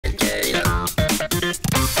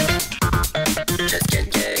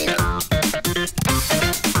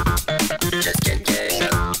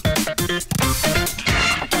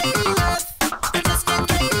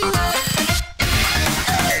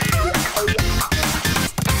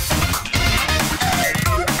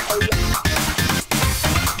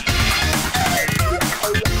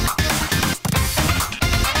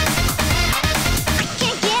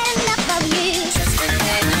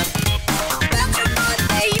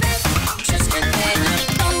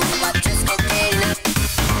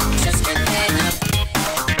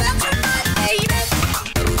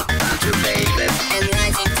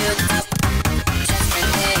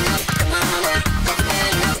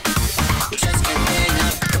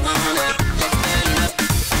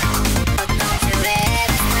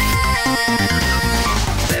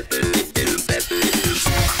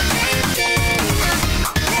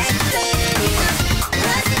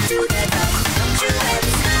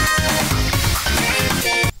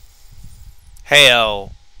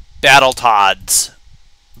Heyo. Battletoads.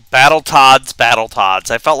 Battletoads.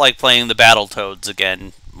 I felt like playing the Battletoads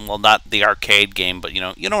again. Well, not the arcade game, but you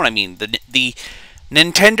know what I mean. The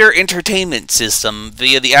Nintendo Entertainment System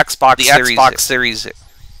via the Xbox Series.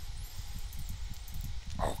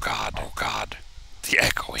 Oh God. The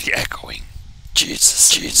echoing.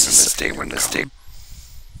 Jesus. When this day.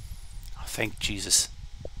 Oh, thank Jesus.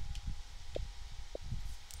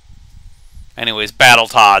 Anyways,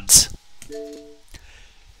 Battletoads.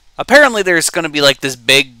 Apparently there's going to be like this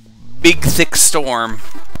big thick storm.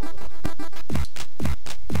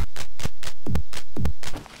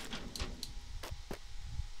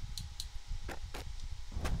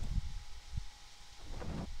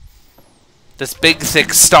 This big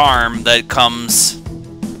thick storm that comes.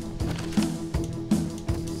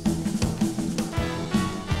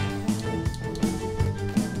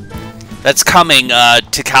 That's coming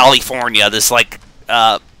to California. This like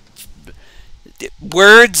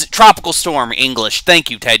words, tropical storm, English.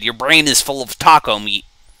 Thank you, Ted. Your brain is full of taco meat.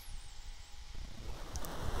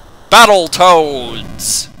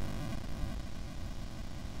 Battletoads.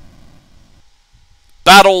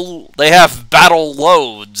 They have battle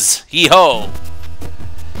loads. Hee-ho.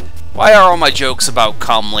 Why are all my jokes about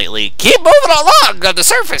cum lately? Keep moving along on the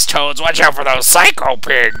surface, Toads. Watch out for those psycho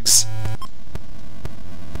pigs.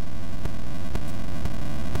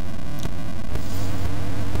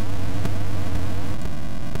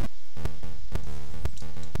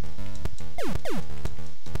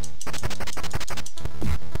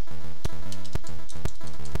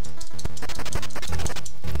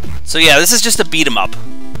 So yeah, this is just a beat 'em up.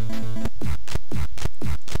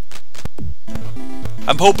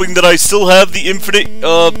 I'm hoping that I still have the infinite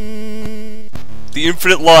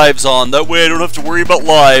lives on. That way I don't have to worry about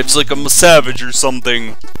lives like I'm a savage or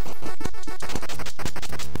something.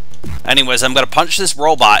 Anyways, I'm gonna punch this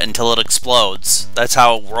robot until it explodes. That's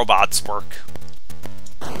how robots work.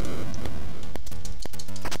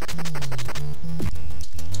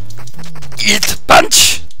 Eat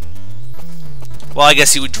punch! Well, I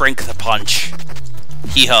guess you would drink the punch.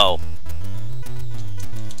 Hee-ho.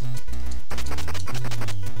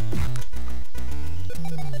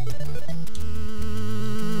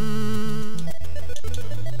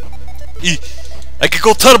 I could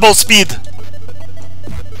go turbo speed!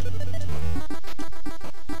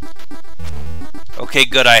 Okay,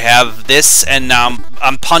 good, I have this, and now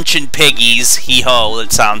I'm punching piggies. Hee-ho,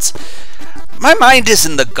 that sounds... My mind is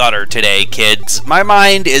in the gutter today, kids. My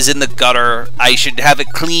mind is in the gutter. I should have it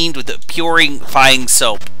cleaned with a purifying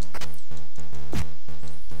soap.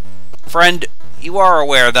 Friend, you are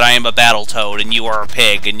aware that I am a Battletoad, and you are a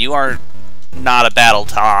pig, and you are not a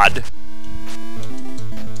Battletoad.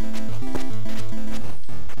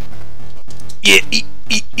 Yeah, eat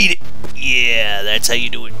it. Yeah, that's how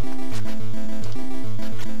you do it.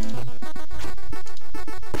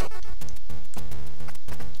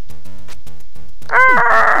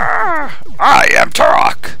 I am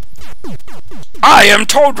Turok. I am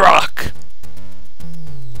Toadrock.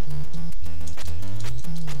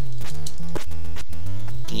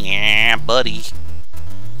 Yeah, buddy.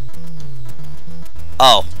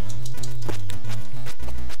 Oh.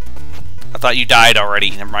 I thought you died already.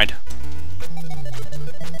 Never mind.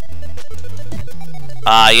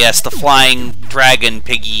 Yes, the flying dragon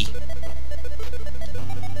piggy.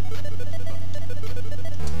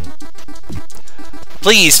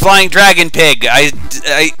 Please, flying dragon pig.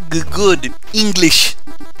 Good English.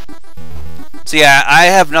 So yeah, I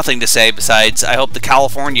have nothing to say besides I hope the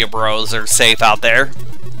California bros are safe out there.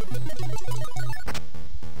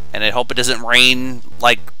 And I hope it doesn't rain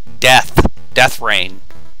like death. Death rain.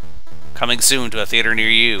 Coming soon to a theater near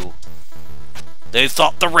you. They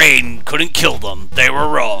thought the rain couldn't kill them. They were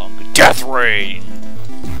wrong. Death rain.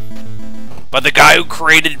 By the guy who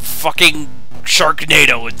created fucking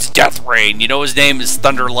Sharknado, it's Death Rain. You know his name is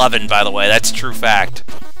Thunder Levin, by the way. That's a true fact.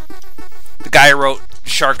 The guy who wrote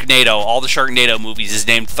Sharknado, all the Sharknado movies, is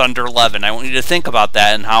named Thunder Levin. I want you to think about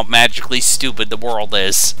that and how magically stupid the world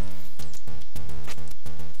is.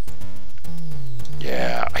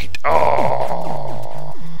 Yeah,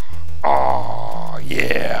 oh,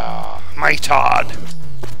 yeah, my Todd.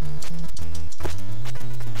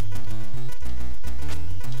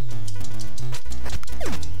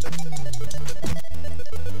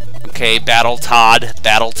 Okay, Battletoad,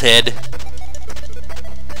 Battletid.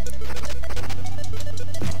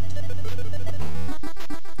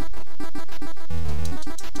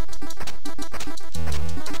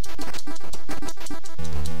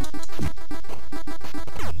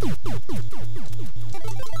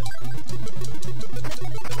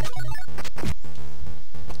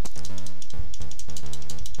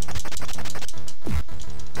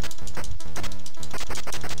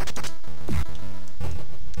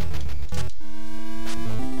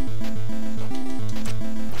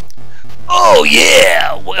 Oh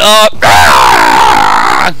yeah!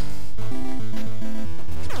 Ah!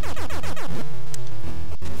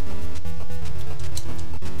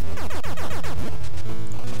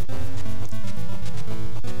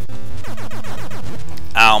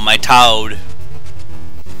 Ow, my toad.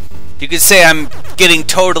 You could say I'm getting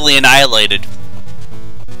totally annihilated.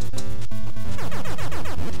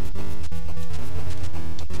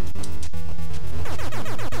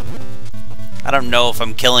 I don't know if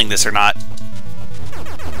I'm killing this or not.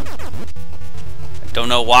 I don't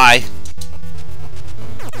know why.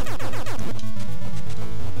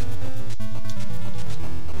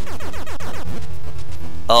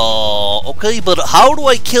 Oh, okay, but how do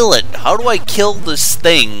I kill it? How do I kill this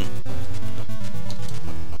thing?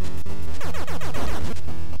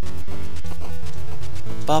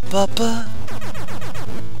 Ba-ba-ba.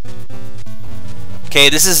 Okay,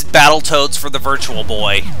 this is Battletoads for the Virtual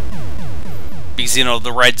Boy. Because, you know,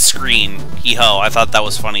 the red screen. Hee-ho, I thought that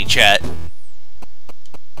was funny, chat.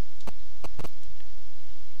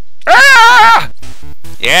 Ah!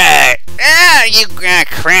 Yeah! Ah, you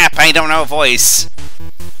crap, I don't know voice.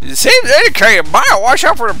 It seems they carry a mile. Watch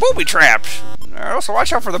out for the booby traps. Also,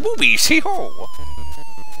 watch out for the boobies. Hee-ho!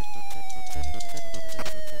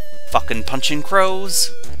 Fucking punching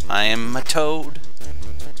crows. I am a toad.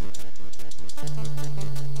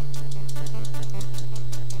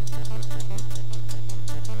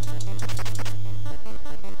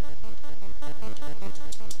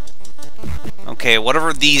 Okay,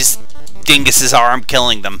 whatever these dinguses are, I'm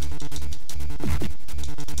killing them.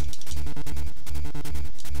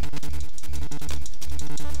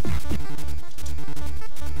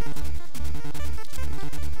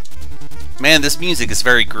 Man, this music is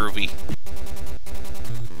very groovy.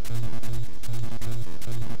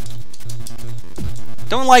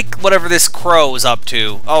 Don't like whatever this crow is up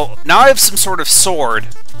to. Oh, now I have some sort of sword.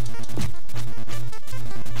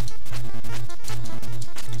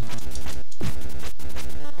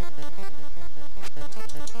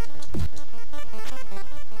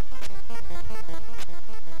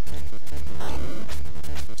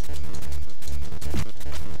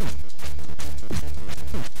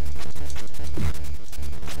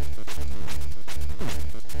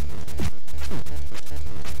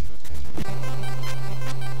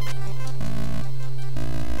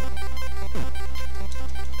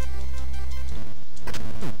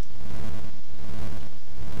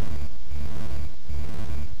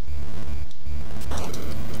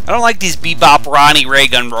 I don't like these Bebop Ronnie ray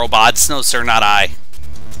gun robots. No, sir, not I.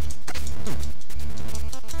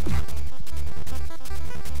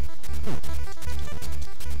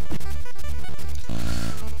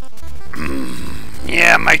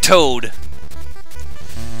 Yeah, my toad.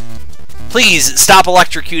 Please, stop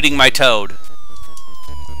electrocuting my toad.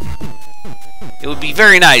 It would be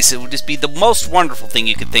very nice. It would just be the most wonderful thing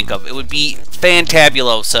you could think of. It would be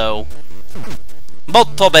fantabuloso.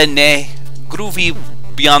 Molto bene. Groovy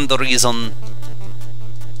beyond the reason.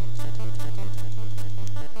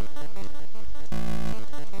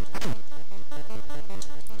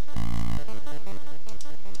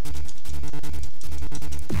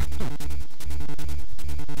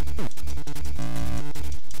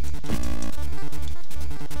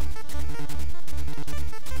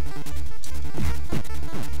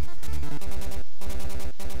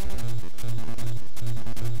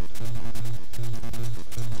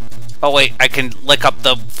 Oh wait, I can lick up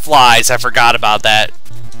the flies. I forgot about that.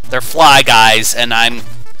 They're fly guys, and I'm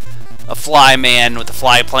a fly man with a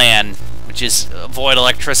fly plan, which is avoid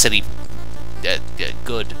electricity.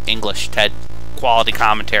 Good English, Ted. Quality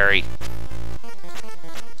commentary.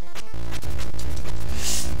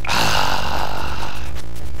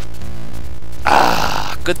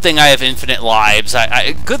 Good thing I have infinite lives.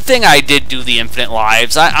 Good thing I did do the infinite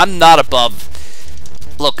lives. I'm not above...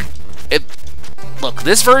 Look, Look,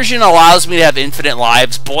 this version allows me to have infinite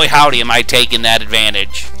lives. Boy howdy am I taking that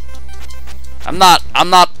advantage. I'm not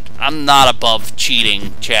above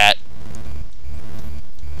cheating, chat.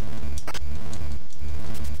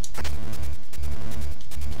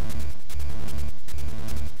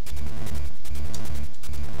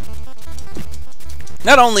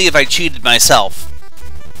 Not only have I cheated myself,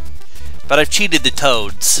 but I've cheated the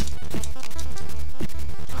toads.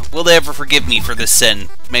 Will they ever forgive me for this sin?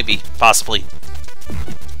 Maybe, possibly.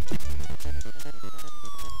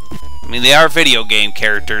 I mean, they are video game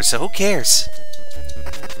characters, so who cares?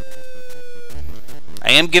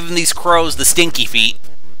 I am giving these crows the stinky feet.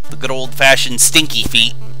 The good old-fashioned stinky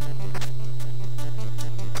feet.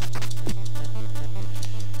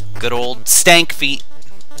 Good old stank feet.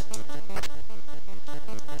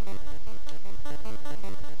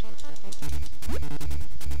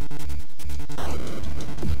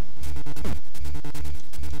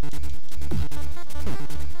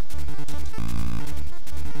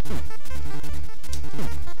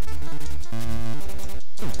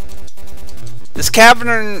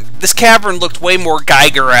 cavern looked way more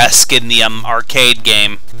Geiger-esque in the arcade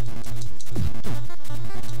game.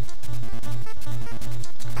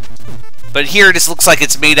 But here it just looks like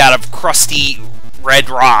it's made out of crusty red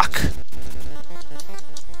rock.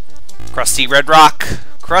 Crusty red rock.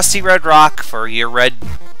 Crusty red rock for your red.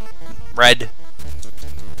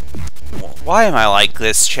 Why am I like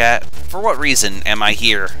this, chat? For what reason am I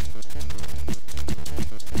here?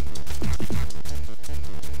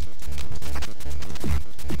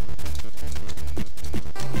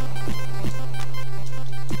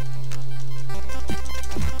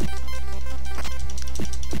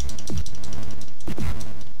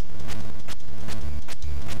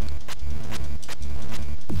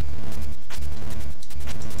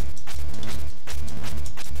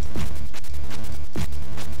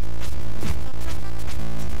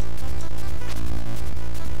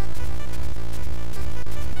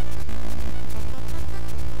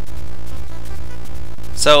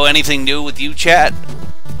 So, anything new with you, chat?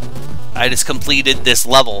 I just completed this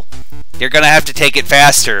level. You're gonna have to take it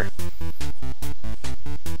faster.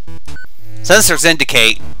 Sensors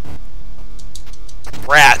indicate...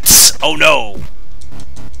 rats! Oh no!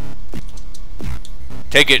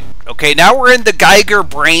 Take it. Okay, now we're in the Geiger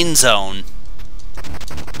brain zone.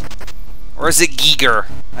 Or is it Giger?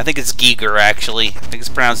 I think it's Giger, actually. I think it's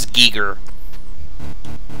pronounced Giger.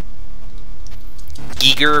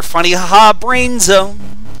 Giger, funny haha, brain zone.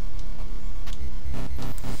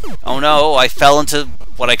 Oh no, I fell into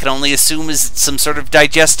what I can only assume is some sort of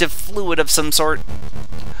digestive fluid of some sort.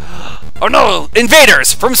 Oh no,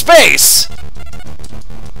 invaders from space!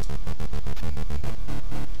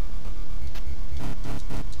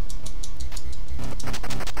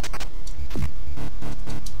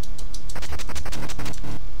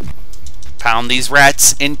 Pound these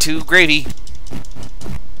rats into gravy.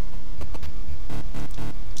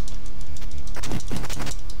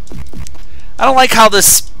 I don't like how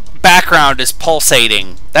this background is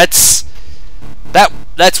pulsating. That's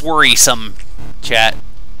worrisome, chat.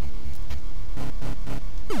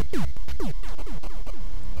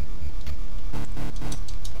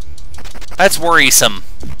 That's worrisome.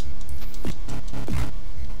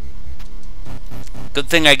 Good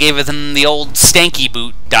thing I gave them the old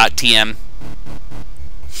stankyboot.tm.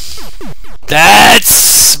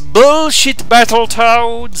 That's bullshit,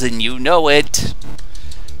 Battletoads, and you know it.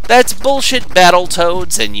 That's bullshit,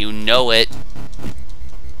 Battletoads, and you know it.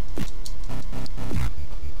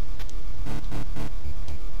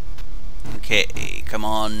 Okay, come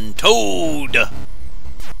on, Toad!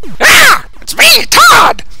 Ah! It's me,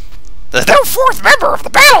 Todd! The new fourth member of the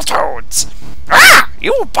Battletoads! Ah!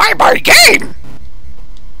 You will buy my game!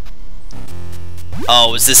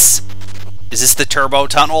 Oh, is this the turbo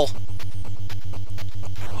tunnel?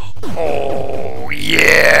 Oh,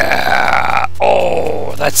 yeah!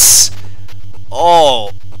 Oh, That's...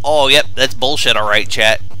 Oh, yep, that's bullshit, alright,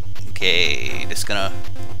 chat. Okay, just gonna...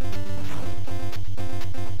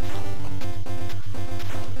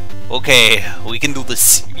 Okay, we can do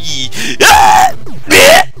this.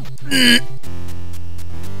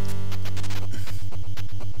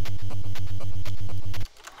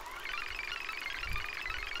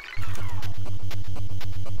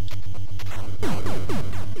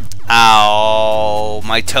 Ow,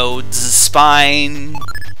 my toad's spine.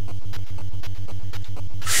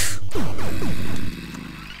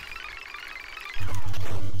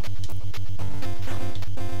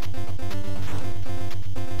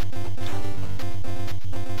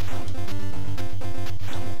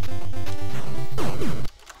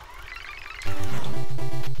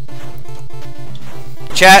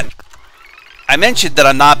 Chat, I mentioned that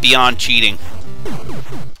I'm not beyond cheating.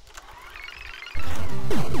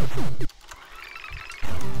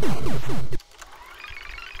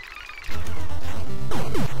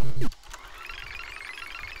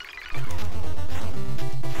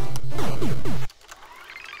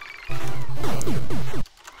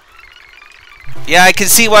 Yeah, I can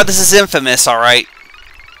see why this is infamous, alright.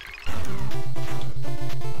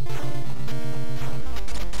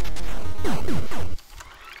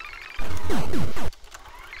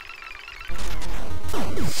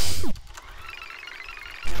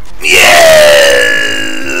 Yeah!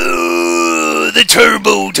 The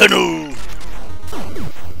turbo tunnel!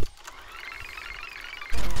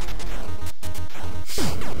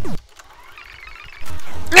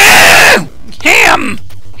 ah! Ham!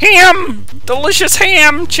 Ham! Delicious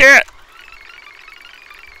ham, chat!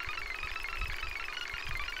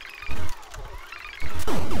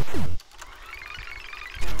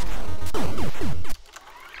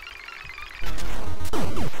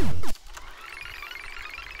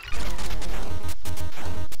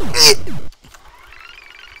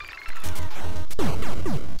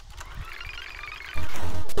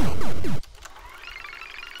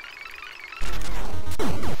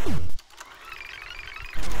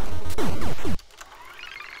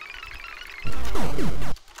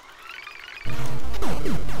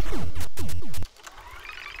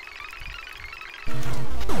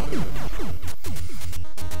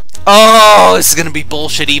 Oh, this is gonna be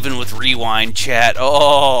bullshit even with rewind, chat.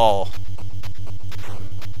 Oh.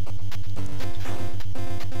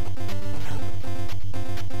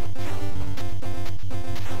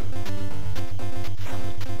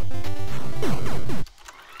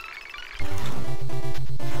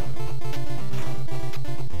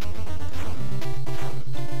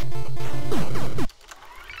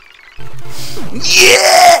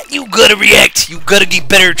 Yeah! You gotta react! You gotta get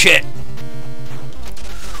better, chat!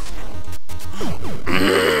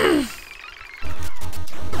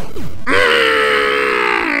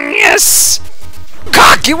 Yes!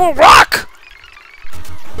 Cock, you will rock!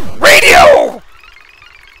 Radio!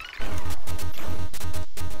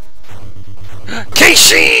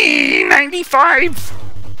 KC 95!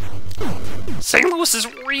 St. Louis's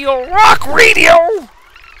real rock radio!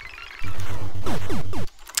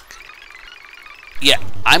 Yeah,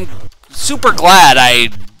 I'm super glad I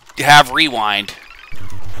have rewind.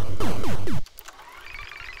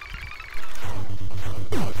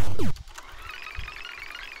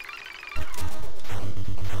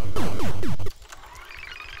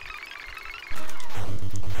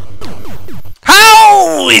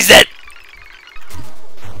 How is that?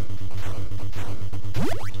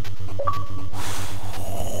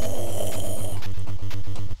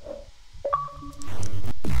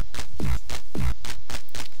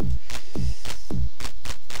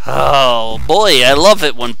 Oh boy, I love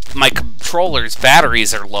it when my controller's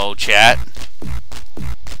batteries are low, chat.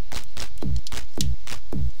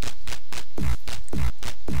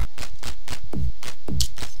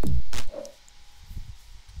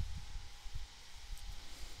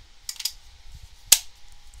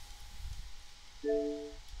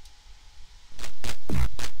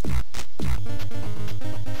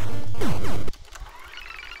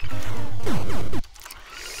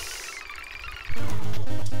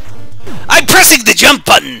 I'm pressing the jump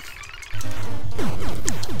button!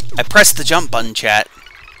 I pressed the jump button, chat.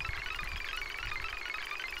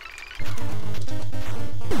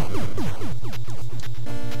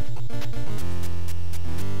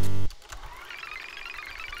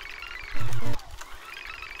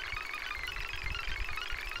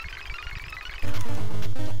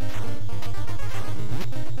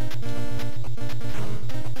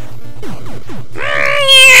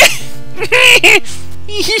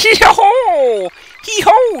 Hee-ho!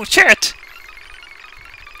 Hee-ho, chat!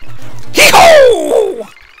 Hee-ho!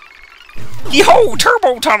 Hee-ho,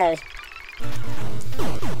 turbo tunnel!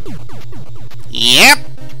 Yep.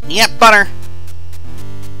 Yep, butter.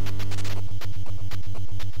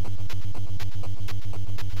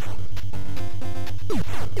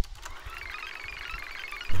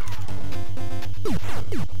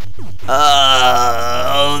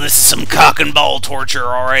 Oh, this is some cock and ball torture,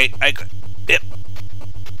 alright. Yep.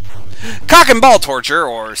 Cock and ball torture,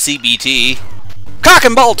 or CBT. Cock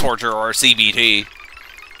and ball torture, or CBT.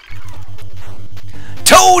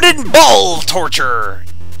 Toad and ball torture!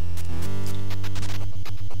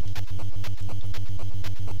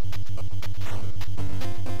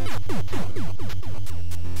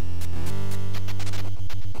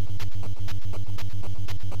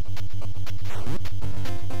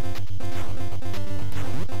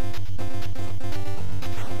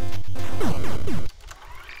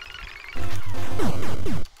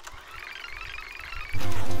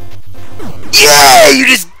 Yeah, you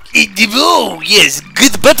just... Oh, yes,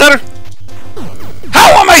 good butter.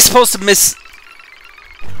 How am I supposed to miss...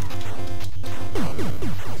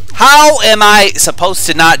 How am I supposed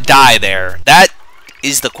to not die there? That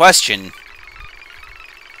is the question.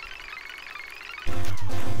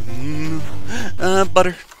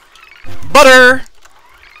 Butter. Butter!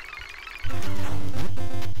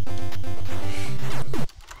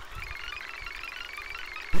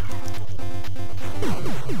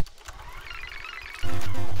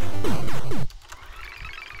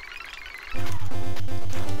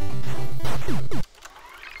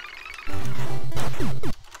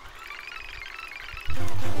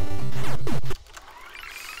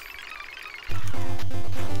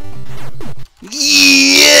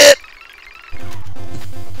 Yeah.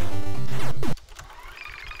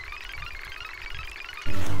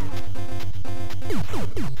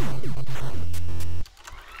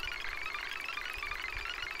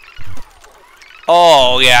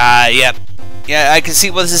 Oh yeah, yep. Yeah, I can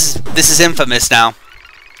see what this is infamous now.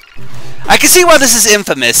 I can see why this is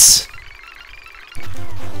infamous.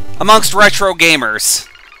 amongst retro gamers.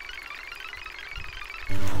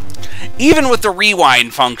 Even with the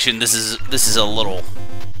rewind function, this is a little.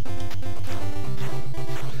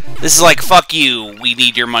 This is like, fuck you, we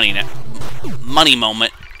need your money now. Money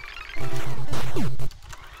moment.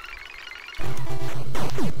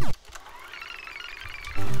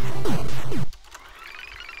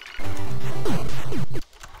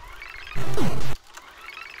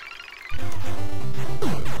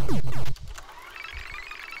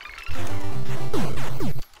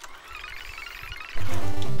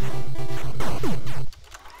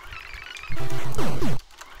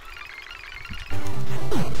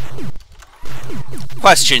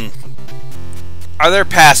 Question. Are there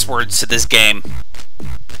passwords to this game?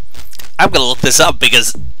 I'm gonna look this up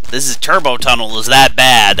because this is Turbo Tunnel is that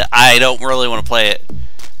bad. I don't really want to play it.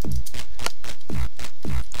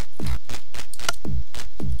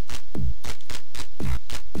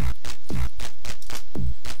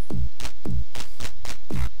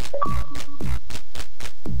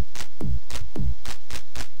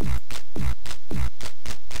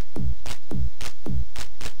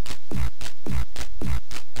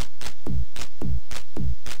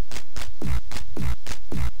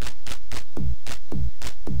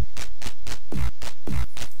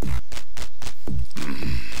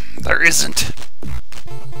 There isn't.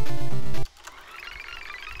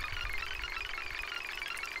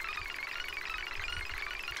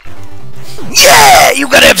 Yeah! You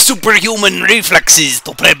gotta have superhuman reflexes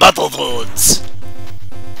to play Battletoads!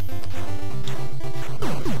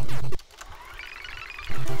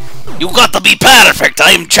 You got to be perfect!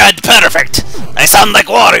 I'm Chad Perfect! I sound like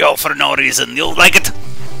Wario for no reason. You like it?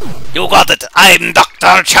 You got it! I'm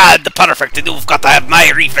Dr. Chad Perfect, and you've got to have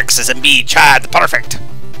my reflexes and be Chad Perfect!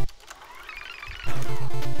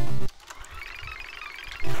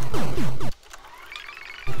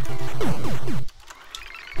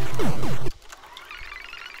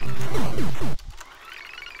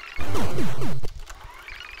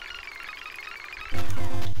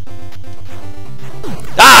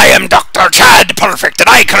 I am Dr. Chad Perfect, and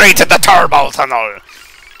I created the Turbo Tunnel!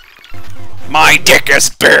 My dick is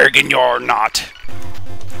big and you're not.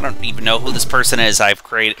 I don't even know who this person is I've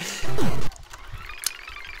created.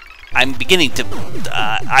 I'm beginning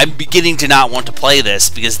to not want to play this,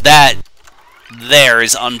 because that there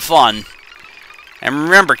is unfun. And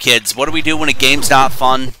remember, kids, what do we do when a game's not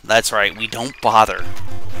fun? That's right, we don't bother.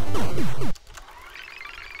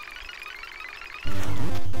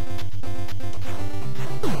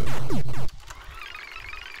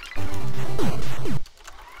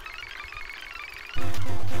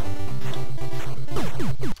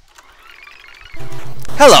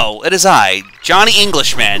 Hello, it is I, Johnny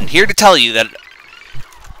Englishman, here to tell you that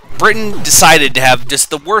Britain decided to have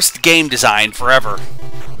just the worst game design forever.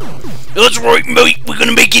 That's right, mate, we're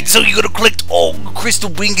gonna make it so you gotta collect all the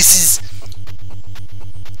crystal binguses.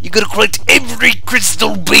 You gotta collect every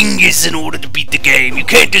crystal bingus in order to beat the game. You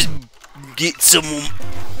can't just get some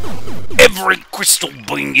every crystal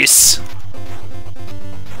bingus.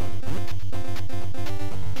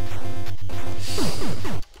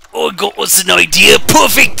 I got us an idea.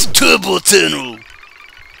 Perfect Turbo Tunnel.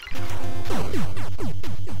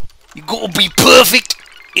 You gotta be perfect.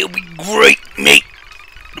 It'll be great, mate.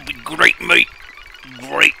 It'll be great, mate.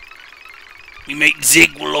 Great. Me mate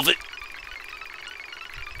Zig will love it.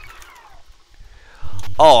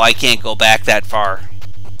 Oh, I can't go back that far.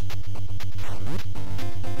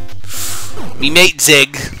 Me mate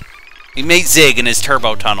Zig. Me mate Zig in his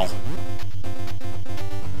Turbo Tunnel.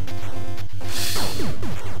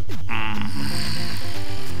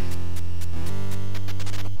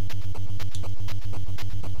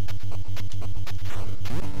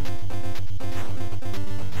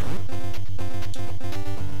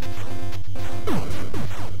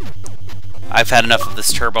 I've had enough of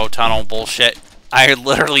this Turbo Tunnel bullshit. I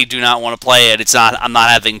literally do not want to play it. I'm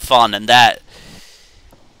not having fun, and that,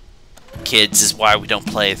 kids, is why we don't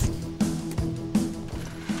play.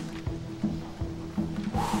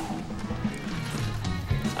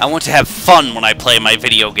 I want to have fun when I play my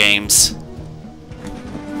video games.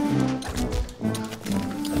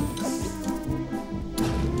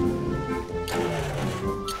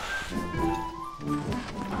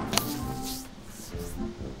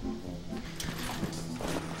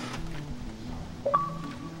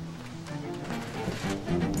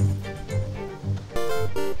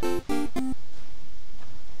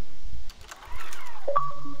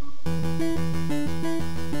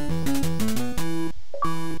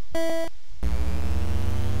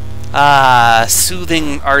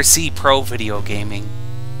 Soothing RC Pro video gaming.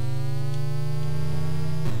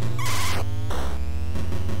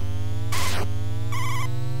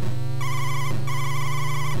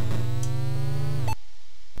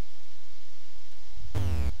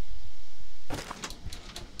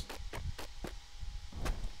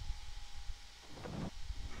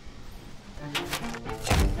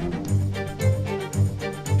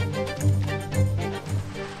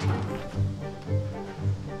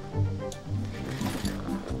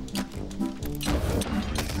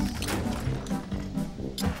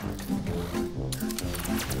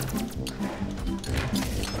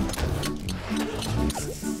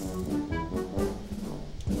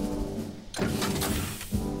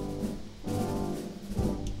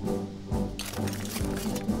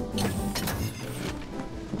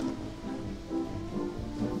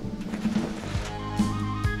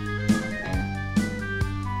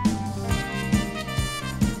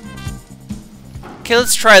 Okay,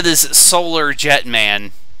 let's try this Solar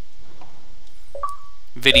Jetman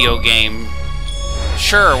video game.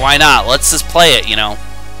 Sure, why not? Let's just play it, you know.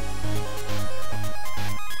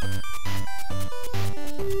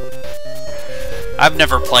 I've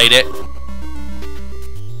never played it.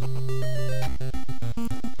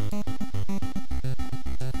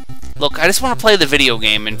 Look, I just want to play the video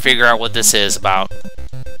game and figure out what this is about.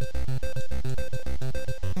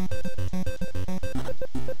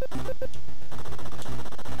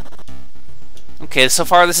 Okay, so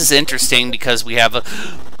far this is interesting because we have a...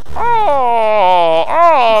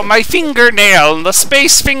 Oh, my fingernail, the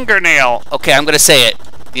space fingernail. Okay, I'm gonna say it.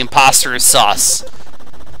 The imposter is sus.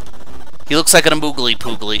 He looks like an amoogly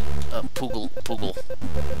poogly. Poogle.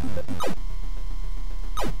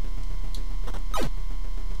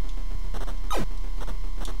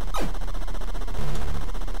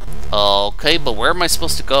 Okay, but where am I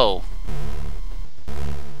supposed to go?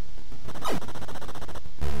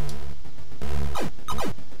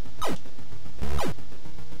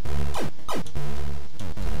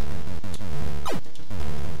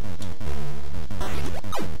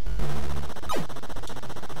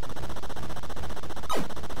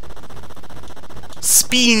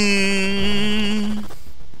 Spin!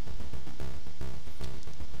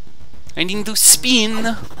 I need to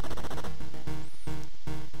spin!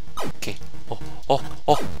 Okay. Oh,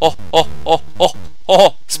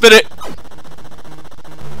 spin it!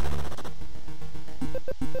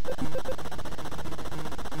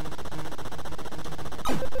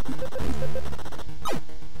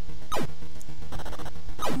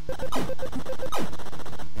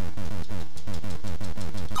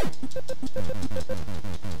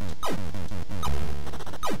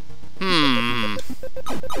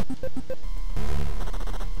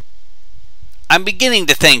 I'm beginning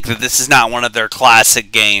to think that this is not one of their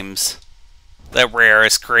classic games that Rare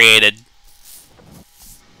has created.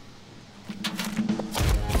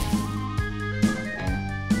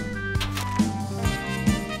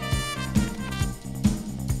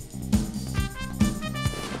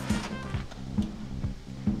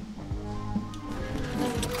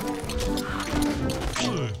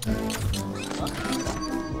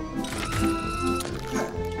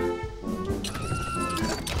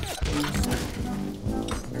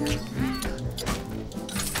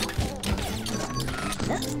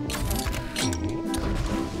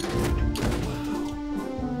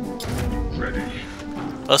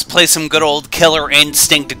 Let's play some good old Killer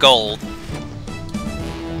Instinct Gold.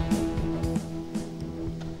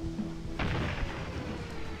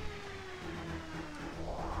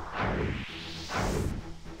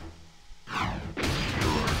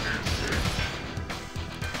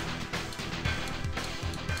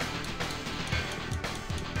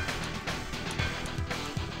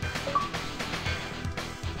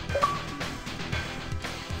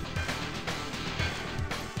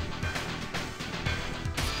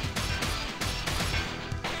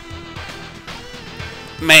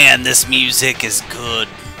 Man, this music is good.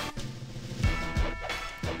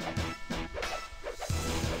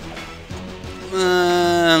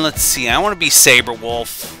 Let's see. I want to be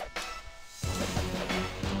Saberwolf.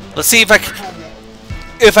 Let's see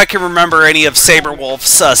if I can remember any of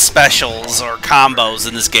Saberwolf's specials or combos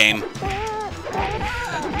in this game.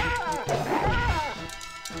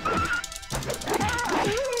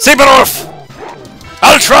 Saberwolf!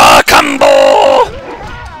 Ultra Combo!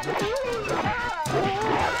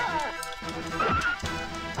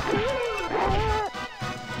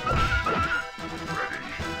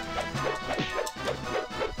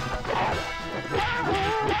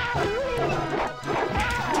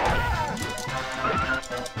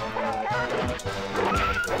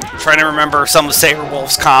 Trying to remember some of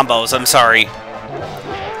Saberwolf's combos, I'm sorry.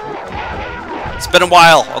 It's been a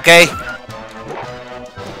while, okay?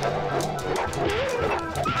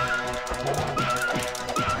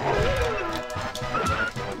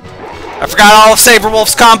 I forgot all of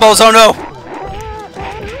Saberwolf's combos, oh no!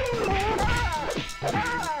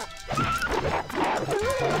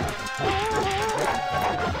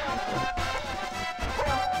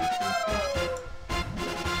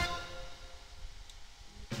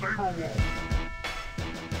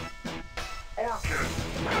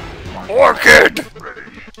 Orchid!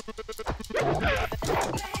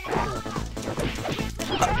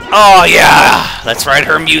 Oh yeah! That's right,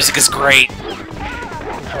 her music is great.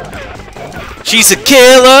 She's a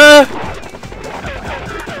killer!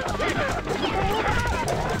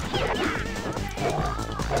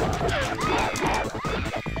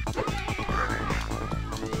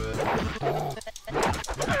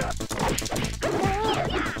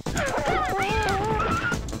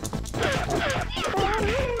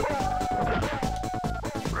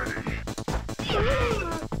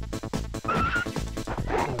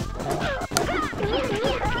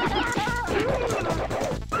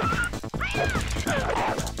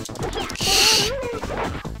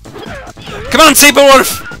 on,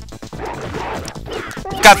 Saberwolf!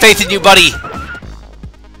 Got faith in you, buddy.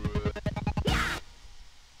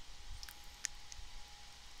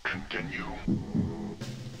 Continue.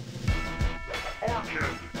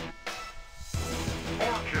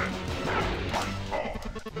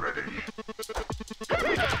 Ready.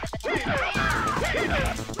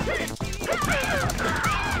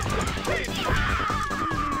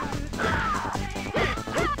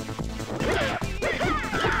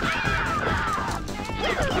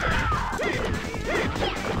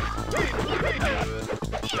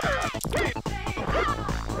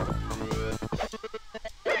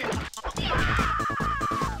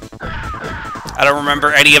 I don't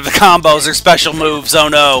remember any of the combos or special moves, oh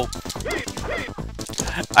no.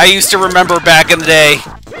 I used to remember back in the day.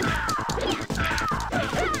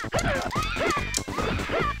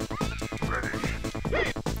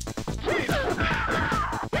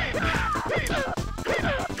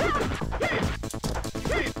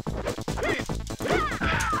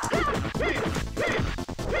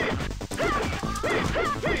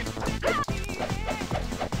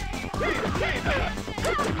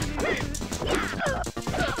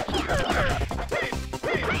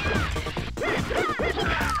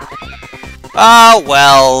 Oh,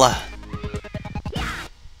 well.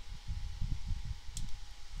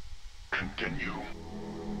 Continue.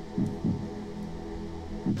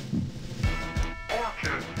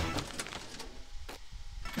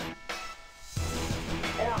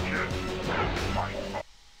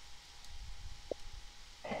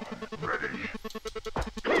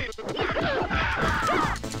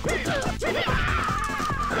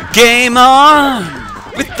 Game on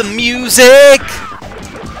with the music.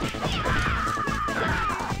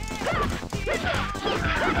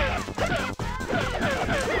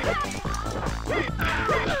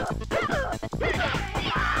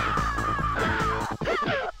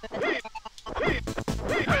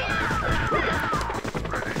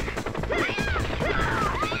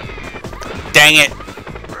 Dang it.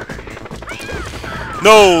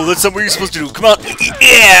 No, that's not what you're supposed to do. Come on.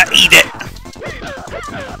 Yeah, eat it.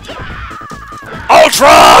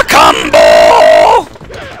 Ultra combo!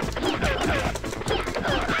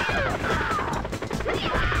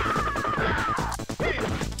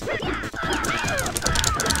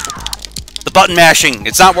 The button mashing.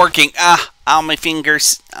 It's not working. Ah, ow my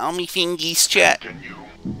fingers. Ow my fingies, chat.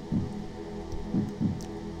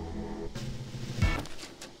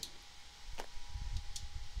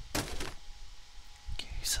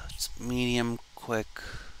 So it's medium, quick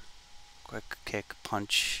kick,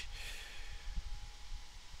 punch,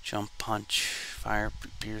 jump punch, fire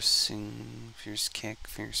piercing, fierce kick,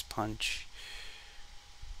 fierce punch.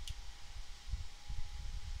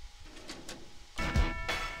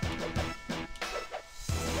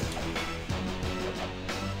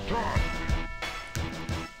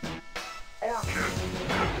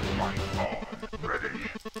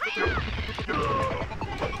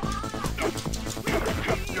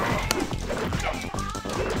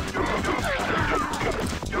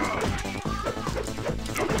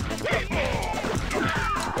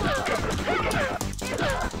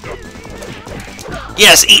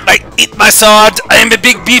 Yes, eat my sword. I am a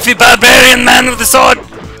big beefy barbarian man with a sword.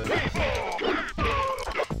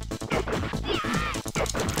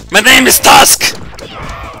 My name is Tusk.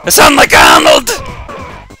 I sound like Arnold.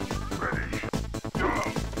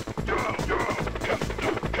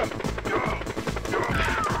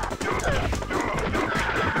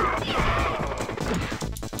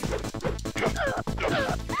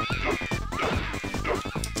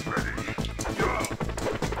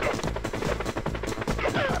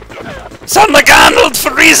 Sound like Arnold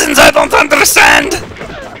for reasons I don't understand!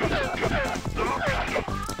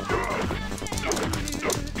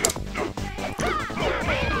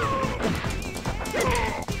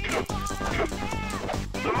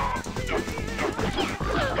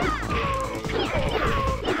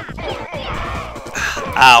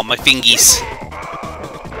 Ow, my fingies.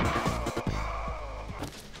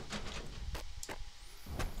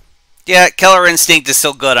 Yeah, Killer Instinct is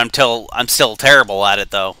still good until I'm still terrible at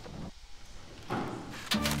it though.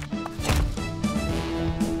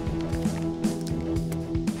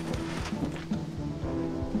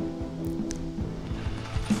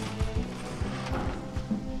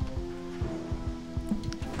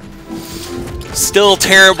 Still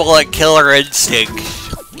terrible at Killer Instinct.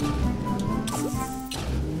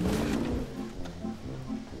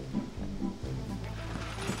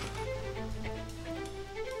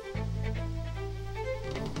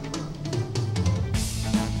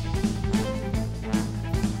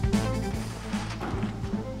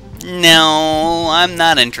 No, I'm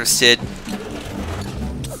not interested.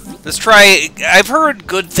 Let's try... I've heard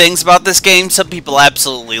good things about this game. Some people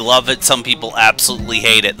absolutely love it. Some people absolutely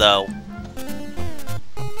hate it, though.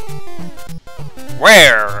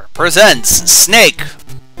 Rare presents Snake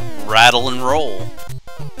Rattle and Roll.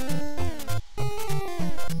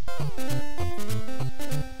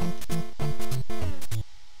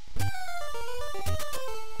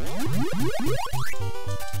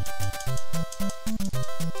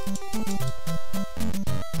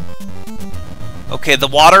 Okay, the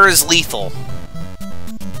water is lethal.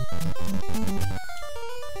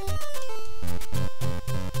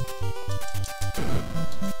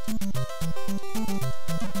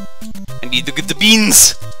 I need to get the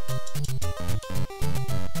beans.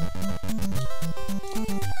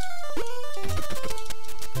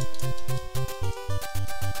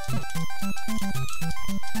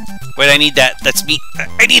 Wait, I need that. That's me.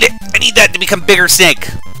 I need it. I need that to become bigger snake.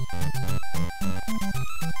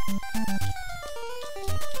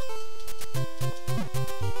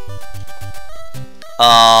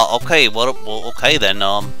 Okay, well, okay then,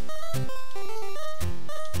 what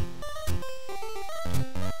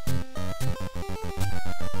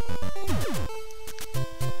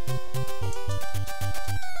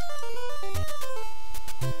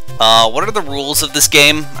are the rules of this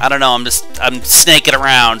game? I don't know, I'm snaking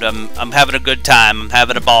around, I'm having a good time, I'm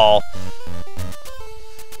having a ball.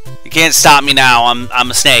 You can't stop me now,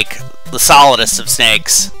 I'm a snake. The solidest of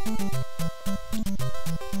snakes.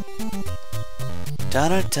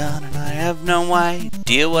 Dun-dun-dun, and I have no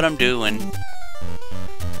idea what I'm doing.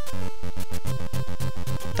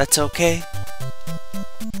 That's okay.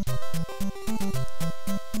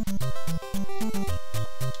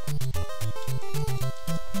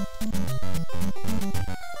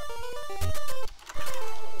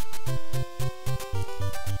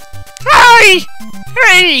 Hi!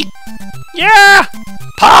 Hey! Yeah!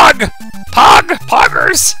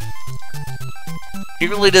 Poggers! He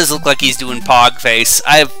really does look like he's doing Pog face.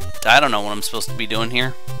 I don't know what I'm supposed to be doing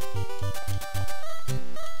here.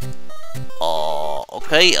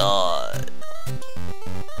 Okay,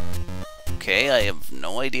 okay, I have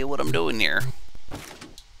no idea what I'm doing here.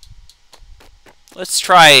 Let's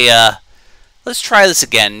try this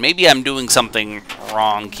again. Maybe I'm doing something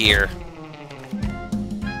wrong here.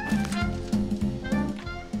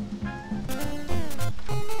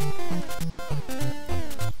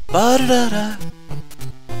 Ba-da-da-da.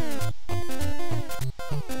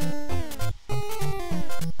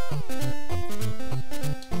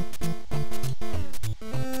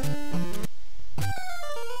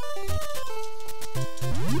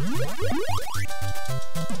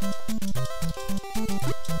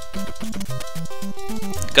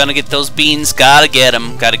 Gonna get those beans, gotta get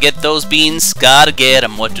them. Gotta get those beans, gotta get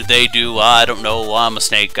them. What do they do? I don't know. I'm a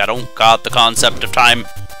snake. I don't got the concept of time.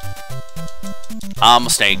 I'm a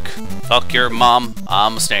snake. Fuck your mom.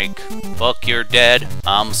 I'm a snake. Fuck your dad.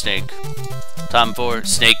 I'm a snake. Time for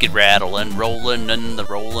snake and rattle and rolling and the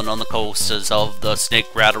rolling on the coasters of the snake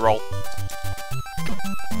rattle roll.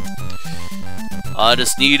 I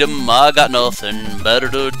just need 'em. I got nothing better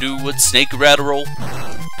to do with snake rattle roll.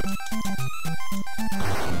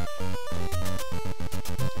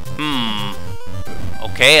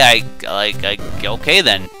 Okay, okay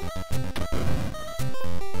then.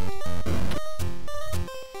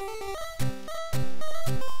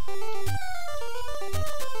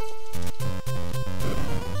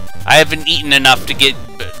 I haven't eaten enough to get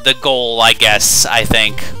the goal, I guess, I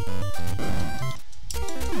think.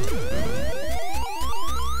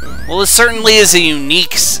 Well, this certainly is a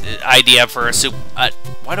unique idea for a soup.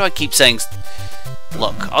 Why do I keep saying...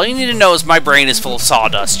 Look, all you need to know is my brain is full of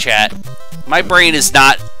sawdust, chat. My brain is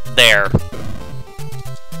not there.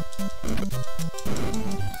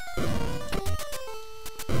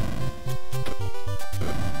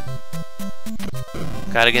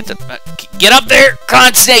 Gotta get the... get up there! Come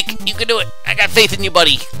on, Snake! You can do it! I got faith in you,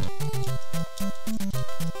 buddy!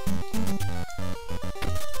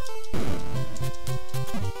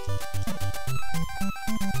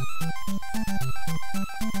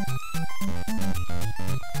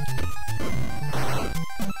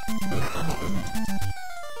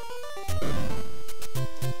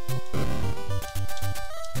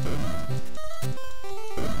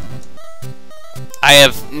 I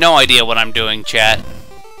have no idea what I'm doing, chat.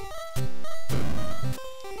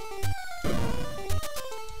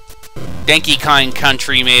 Donkey Kong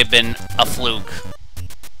Country may have been a fluke.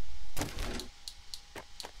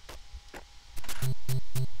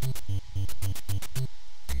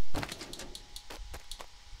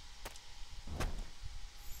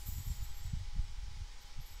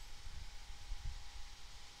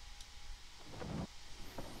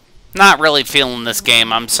 Not really feeling this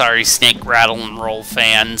game. I'm sorry, Snake Rattle and Roll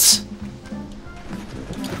fans.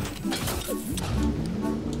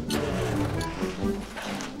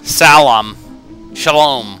 Salam.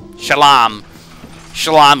 Shalom. Shalom.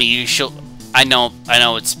 Shalami. I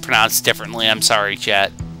know it's pronounced differently. I'm sorry,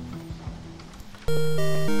 chat.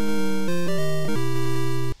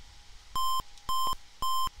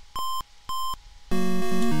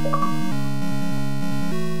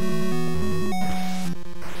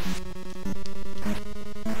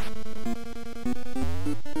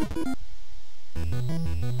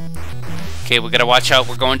 Okay, we gotta watch out.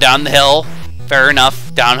 We're going down the hill. Fair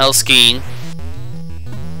enough. Downhill skiing.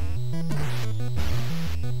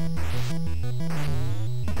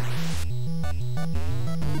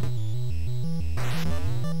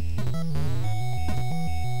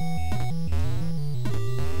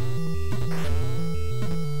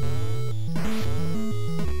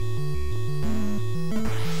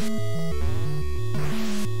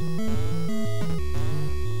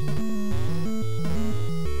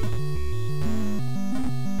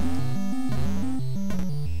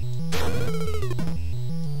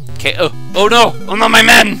 Okay, oh no! Oh no, my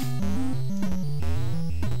men!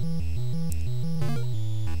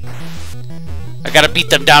 I gotta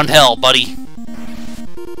beat them downhill, buddy.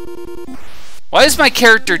 Why is my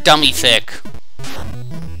character dummy thick?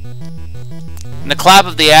 And the clap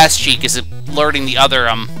of the ass cheek is alerting the other,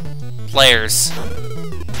 players.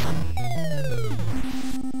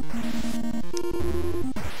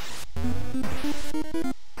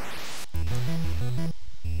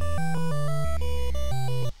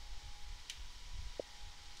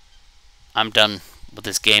 I'm done with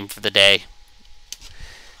this game for the day.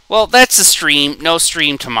 Well, that's the stream. No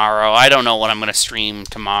stream tomorrow. I don't know what I'm going to stream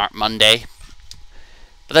tomorrow, Monday.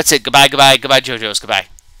 But that's it. Goodbye, goodbye, goodbye, JoJo's. Goodbye.